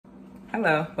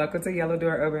Hello, welcome to Yellow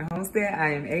Door Urban Homestead.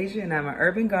 I am Asia and I'm an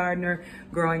urban gardener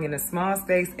growing in a small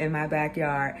space in my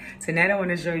backyard. Tonight I want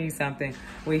to show you something.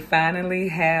 We finally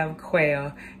have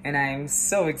quail and I am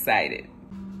so excited.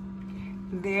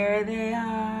 There they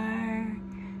are.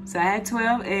 So I had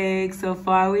 12 eggs. So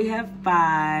far we have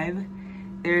 5.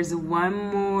 There's one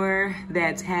more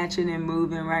that's hatching and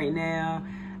moving right now.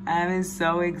 I'm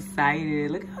so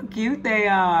excited. Look how cute they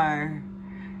are.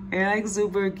 They're like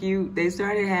super cute. They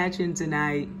started hatching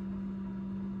tonight.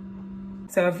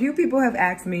 So a few people have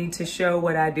asked me to show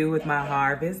what I do with my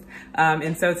harvest.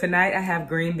 And so tonight I have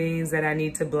green beans that I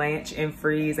need to blanch and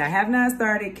freeze. I have not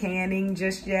started canning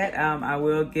just yet. I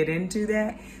will get into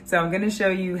that. So I'm gonna show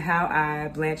you how I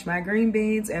blanch my green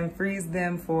beans and freeze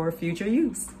them for future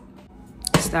use.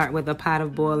 Start with a pot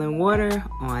of boiling water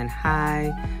on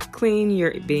high. Clean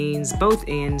your beans both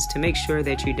ends to make sure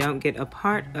that you don't get a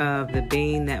part of the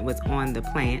bean that was on the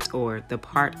plant or the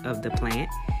part of the plant.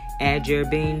 Add your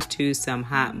beans to some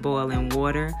hot boiling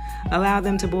water. Allow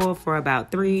them to boil for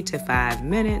about 3 to 5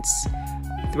 minutes.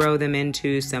 Throw them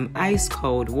into some ice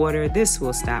cold water. This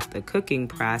will stop the cooking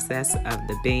process of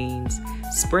the beans.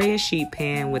 Spray a sheet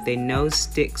pan with a no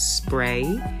stick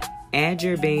spray. Add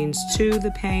your beans to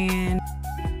the pan.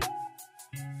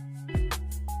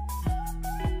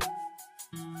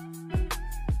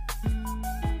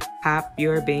 Pop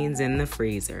your beans in the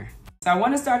freezer. So I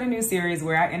want to start a new series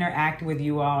where I interact with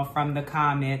you all from the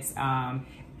comments on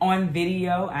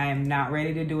video. I am not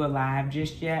ready to do a live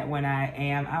just yet. When I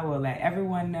am, I will let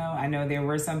everyone know. I know there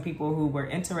were some people who were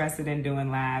interested in doing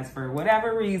lives for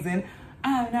whatever reason.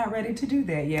 I'm not ready to do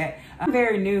that yet. I'm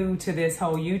very new to this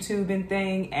whole YouTubing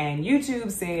thing, and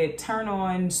YouTube said turn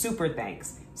on super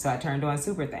thanks. So I turned on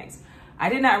super thanks. I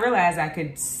did not realize I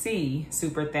could see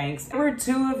super thanks. There were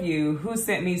 2 of you who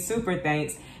sent me super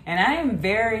thanks, and I am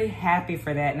very happy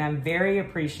for that, and I'm very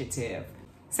appreciative.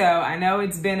 So I know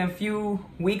it's been a few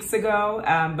weeks ago,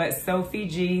 but Sophie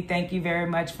G, thank you very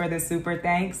much for the super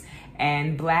thanks.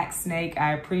 And Black Snake,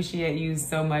 I appreciate you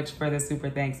so much for the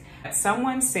super thanks.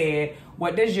 Someone said,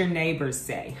 what does your neighbors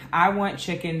say? I want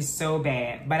chickens so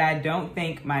bad, but I don't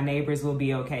think my neighbors will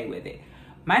be okay with it.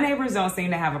 My neighbors don't seem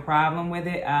to have a problem with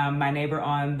it. My neighbor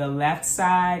on the left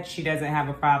side, she doesn't have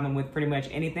a problem with pretty much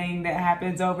anything that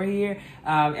happens over here.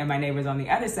 And my neighbors on the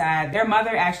other side, their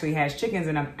mother actually has chickens,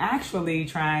 and I'm actually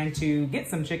trying to get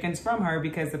some chickens from her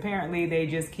because apparently they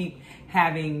just keep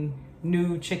having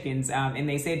new chickens, and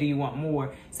they say, do you want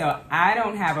more? So I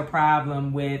don't have a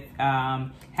problem with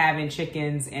having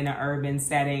chickens in an urban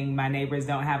setting. My neighbors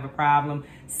don't have a problem.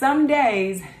 Some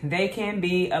days they can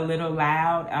be a little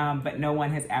loud, but no one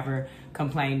has ever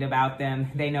complained about them.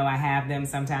 They know I have them.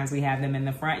 Sometimes we have them in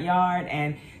the front yard,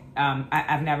 and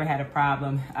I've never had a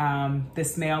problem. The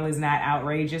smell is not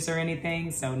outrageous or anything,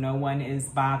 so no one is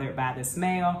bothered by the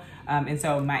smell. And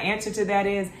so my answer to that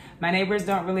is my neighbors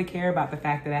don't really care about the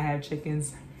fact that I have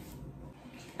chickens.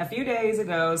 A few days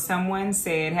ago, someone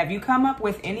said, have you come up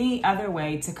with any other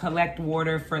way to collect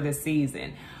water for the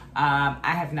season? I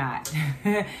have not.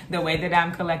 The way that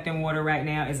I'm collecting water right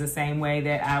now is the same way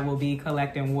that I will be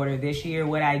collecting water this year.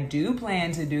 What I do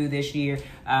plan to do this year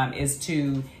is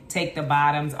to take the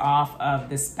bottoms off of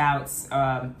the spouts,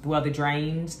 the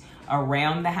drains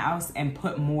around the house, and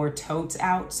put more totes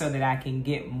out so that I can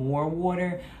get more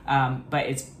water. But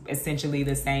it's essentially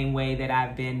the same way that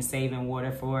I've been saving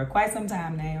water for quite some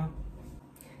time now.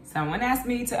 Someone asked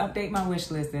me to update my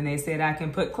wish list, and they said I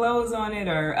can put clothes on it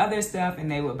or other stuff and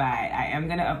they would buy it. I am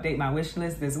gonna update my wish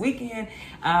list this weekend.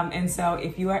 And so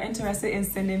if you are interested in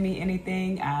sending me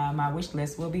anything, my wish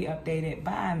list will be updated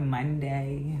by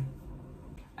Monday.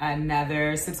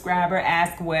 Another subscriber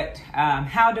asked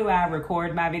how do I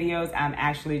record my videos? I'm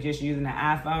actually just using an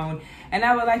iPhone. And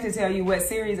I would like to tell you what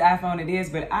series iPhone it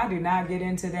is, but I do not get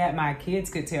into that. My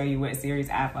kids could tell you what series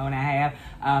iPhone I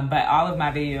have, but all of my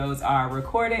videos are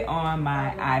recorded on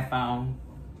my iPhone.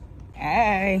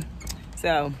 Hey,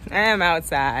 so I am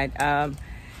outside,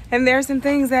 and there's some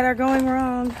things that are going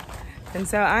wrong. And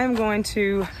so I'm going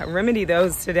to remedy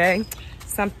those today.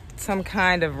 Some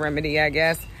kind of remedy, I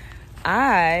guess.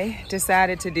 I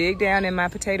decided to dig down in my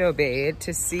potato bed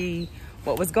to see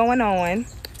what was going on.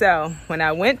 So when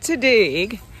I went to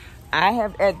dig, I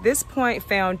have at this point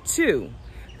found 2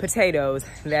 potatoes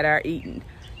that are eaten.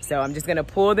 So I'm just gonna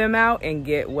pull them out and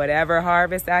get whatever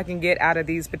harvest I can get out of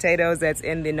these potatoes that's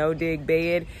in the no dig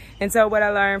bed. And so what I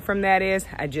learned from that is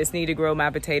I just need to grow my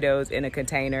potatoes in a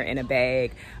container, in a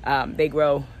bag. They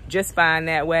grow just fine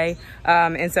that way.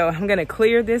 And so I'm gonna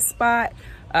clear this spot.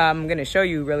 I'm gonna show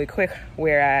you really quick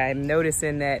where I'm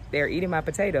noticing that they're eating my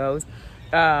potatoes.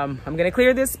 I'm gonna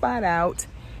clear this spot out,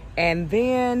 and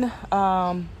then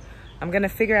I'm gonna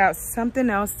figure out something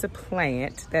else to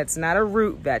plant that's not a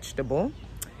root vegetable.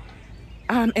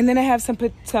 And then I have some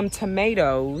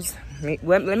tomatoes.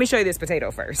 Let me show you this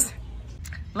potato first.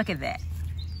 Look at that.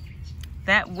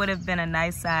 That would have been a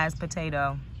nice sized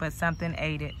potato, but something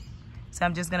ate it. So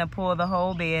I'm just gonna pull the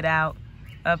whole bed out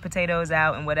of potatoes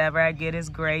out, and whatever I get is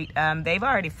great. They've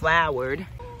already flowered.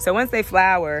 So once they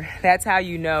flower, that's how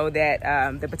you know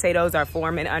that the potatoes are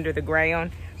forming under the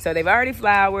ground. So they've already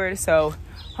flowered, so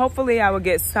hopefully I will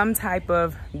get some type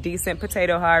of decent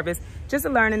potato harvest. Just a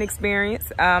learning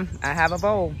experience. I have a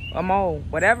mole,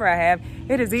 whatever I have,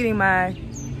 it is eating my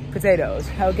potatoes.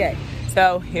 Okay,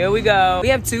 so here we go. We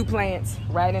have 2 plants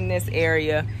right in this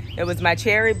area. It was my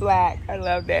cherry black. I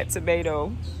love that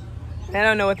tomato. I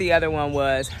don't know what the other one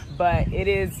was, but it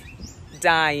is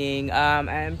dying.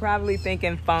 I'm probably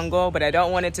thinking fungal, but I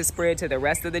don't want it to spread to the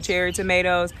rest of the cherry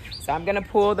tomatoes. So I'm gonna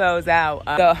pull those out.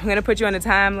 So I'm gonna put you on a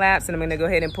time lapse, and I'm gonna go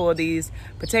ahead and pull these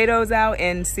potatoes out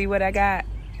and see what I got.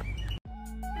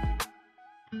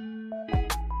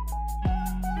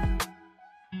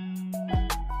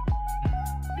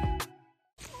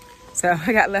 So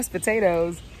I got less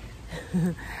potatoes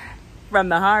from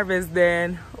the harvest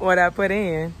than what I put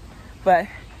in, but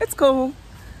it's cool.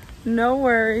 No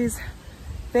worries.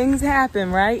 Things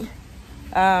happen, right?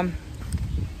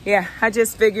 Yeah, I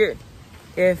just figured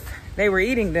if they were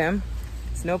eating them,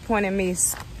 there's no point in me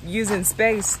using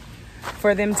space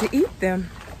for them to eat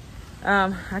them.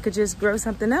 I could just grow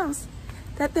something else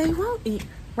that they won't eat,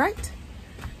 right?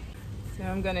 So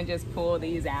I'm gonna just pull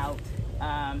these out.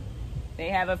 They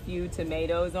have a few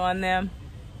tomatoes on them,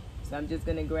 so I'm just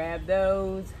gonna grab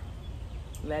those,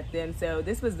 let them, so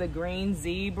this was the green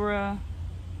zebra.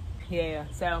 Yeah,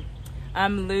 so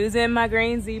I'm losing my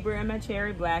green zebra and my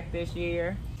cherry black this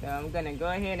year. So I'm gonna go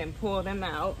ahead and pull them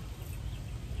out.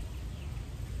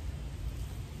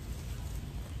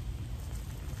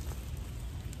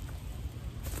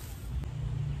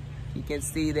 You can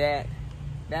see that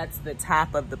that's the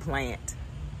top of the plant.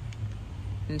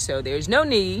 And so there's no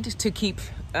need to keep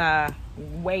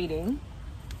waiting.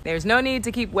 There's no need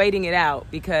to keep waiting it out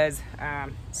because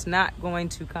it's not going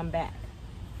to come back.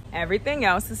 Everything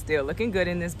else is still looking good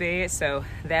in this bed, so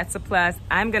that's a plus.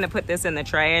 I'm gonna put this in the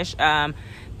trash.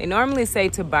 They normally say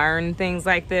to burn things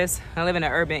like this. I live in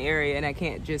an urban area and I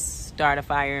can't just start a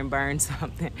fire and burn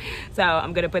something. So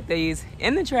I'm gonna put these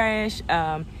in the trash,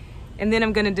 and then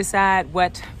I'm gonna decide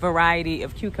what variety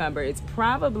of cucumber. It's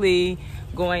probably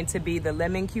going to be the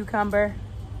lemon cucumber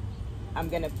I'm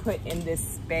gonna put in this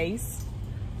space.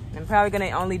 I'm probably gonna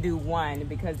only do one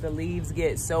because the leaves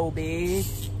get so big.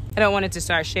 I don't want it to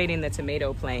start shading the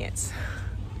tomato plants.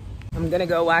 I'm gonna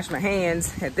go wash my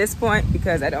hands at this point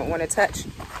because I don't want to touch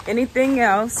anything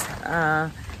else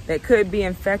that could be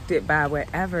infected by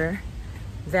whatever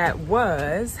that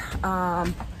was.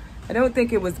 I don't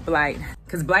think it was blight,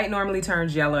 because blight normally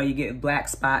turns yellow. You get black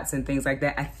spots and things like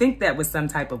that. I think that was some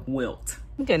type of wilt.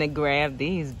 I'm gonna grab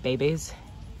these babies.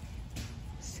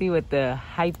 See what the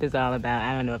hype is all about.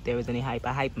 I don't know if there was any hype.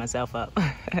 I hyped myself up.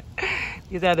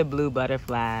 These are the blue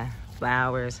butterfly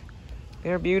flowers.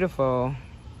 They're beautiful.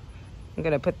 I'm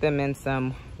gonna put them in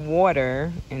some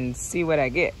water and see what I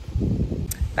get.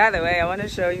 By the way, I wanna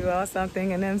show you all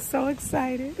something and I'm so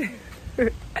excited.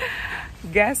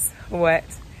 Guess what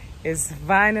is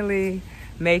finally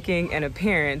making an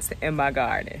appearance in my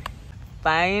garden?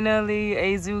 Finally,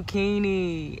 a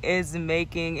zucchini is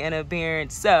making an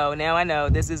appearance. So now I know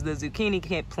this is the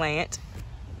zucchini plant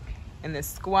and the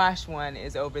squash one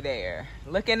is over there.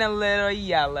 Looking a little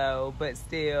yellow, but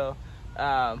still,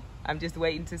 I'm just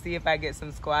waiting to see if I get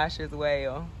some squash as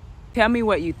well. Tell me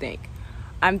what you think.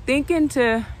 I'm thinking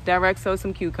to direct sow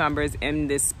some cucumbers in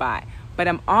this spot, but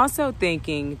I'm also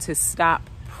thinking to stop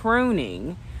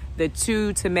pruning the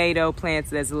 2 tomato plants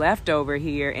that's left over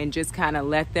here and just kind of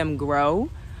let them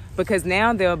grow, because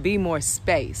now there'll be more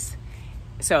space.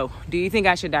 So do you think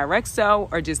I should direct sow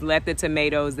or just let the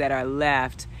tomatoes that are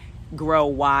left grow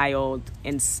wild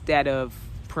instead of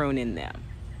pruning them,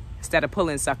 instead of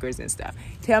pulling suckers and stuff?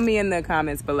 Tell me in the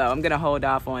comments below. I'm gonna hold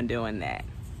off on doing that.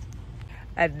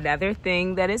 Another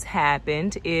thing that has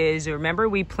happened is, remember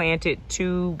we planted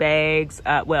 2 bags,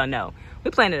 we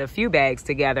planted a few bags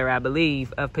together, I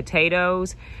believe, of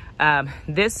potatoes.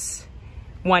 This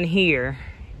one here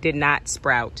did not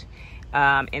sprout.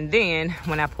 And then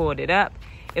when I pulled it up,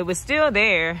 it was still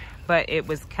there, but it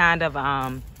was kind of,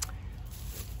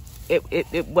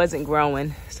 it wasn't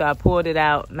growing. So I pulled it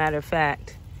out. Matter of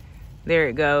fact, there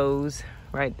it goes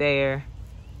right there.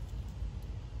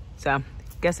 So I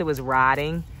guess it was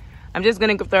rotting. I'm just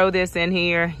gonna throw this in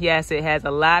here. Yes, it has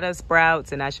a lot of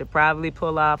sprouts and I should probably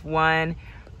pull off one,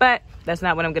 but that's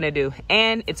not what I'm gonna do.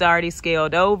 And it's already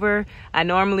scaled over. I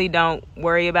normally don't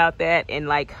worry about that, and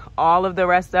like all of the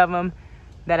rest of them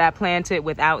that I planted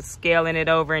without scaling it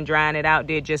over and drying it out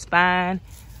did just fine.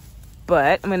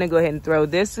 But I'm gonna go ahead and throw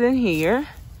this in here.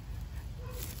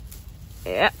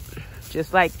 Yep,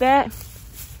 just like that.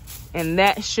 And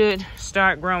that should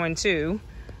start growing too.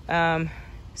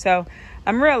 So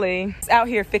I'm really out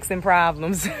here fixing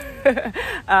problems.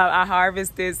 I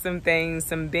harvested some things,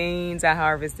 some beans. I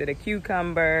harvested a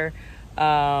cucumber,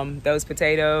 those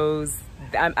potatoes.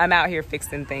 I'm out here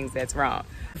fixing things that's wrong.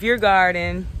 If your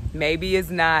garden maybe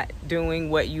is not doing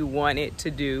what you want it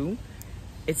to do,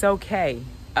 it's okay.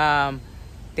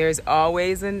 There's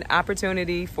always an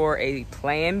opportunity for a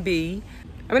plan B.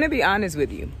 I'm gonna be honest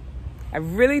with you. I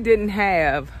really didn't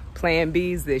have plan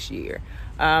Bs this year.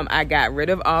 I got rid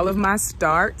of all of my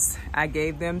starts. I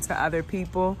gave them to other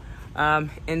people.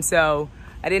 And so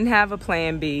I didn't have a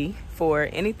plan B for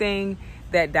anything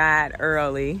that died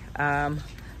early.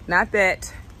 Not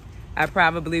that I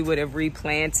probably would have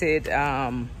replanted,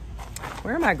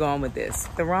 where am I going with this?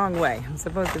 The wrong way. I'm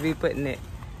supposed to be putting it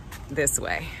this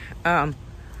way. I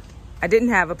didn't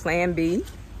have a plan B.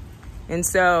 And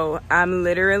so I'm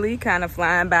literally kind of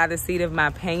flying by the seat of my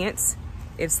pants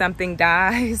if something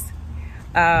dies.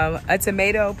 A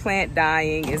tomato plant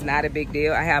dying is not a big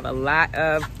deal. I have a lot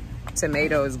of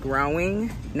tomatoes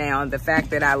growing. Now, the fact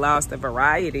that I lost a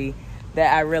variety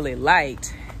that I really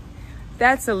liked,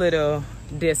 that's a little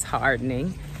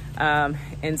disheartening.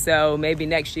 And so maybe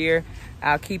next year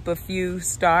I'll keep a few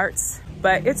starts,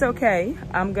 but it's okay.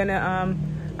 I'm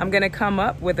gonna come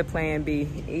up with a plan B.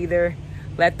 Either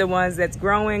let the ones that's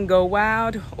growing go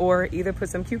wild, or either put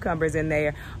some cucumbers in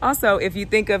there. Also, if you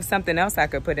think of something else I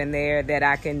could put in there that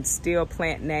I can still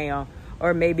plant now,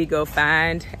 or maybe go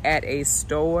find at a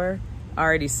store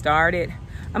already started,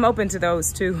 I'm open to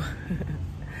those too.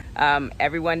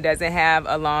 Everyone doesn't have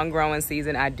a long growing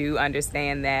season. I do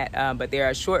understand that, but there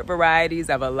are short varieties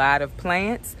of a lot of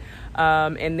plants.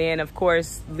 And then of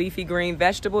course, leafy green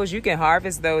vegetables, you can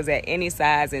harvest those at any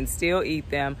size and still eat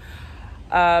them.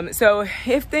 So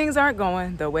if things aren't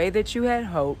going the way that you had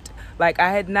hoped, like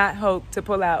I had not hoped to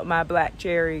pull out my black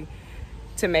cherry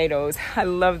tomatoes. I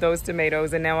love those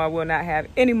tomatoes, and now I will not have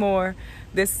any more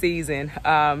this season.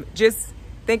 Just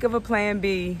think of a plan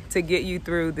B to get you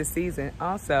through the season.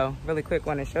 Also, really quick,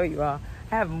 want to show you all,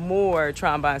 I have more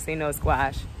tromboncino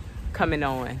squash coming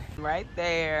on right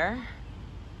there.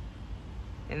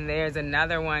 And there's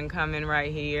another one coming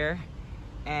right here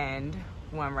and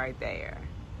one right there.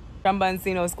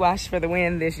 Tromboncino squash for the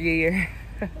win this year.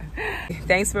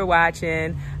 Thanks for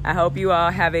watching. I hope you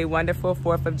all have a wonderful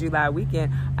 4th of July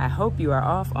weekend. I hope you are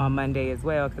off on Monday as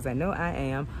well, because I know I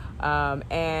am.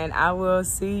 And I will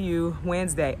see you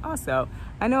Wednesday. Also,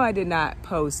 I know I did not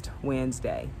post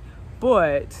Wednesday,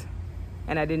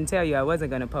 and I didn't tell you I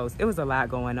wasn't gonna post. It was a lot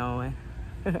going on.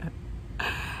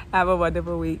 Have a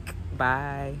wonderful week.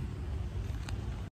 Bye.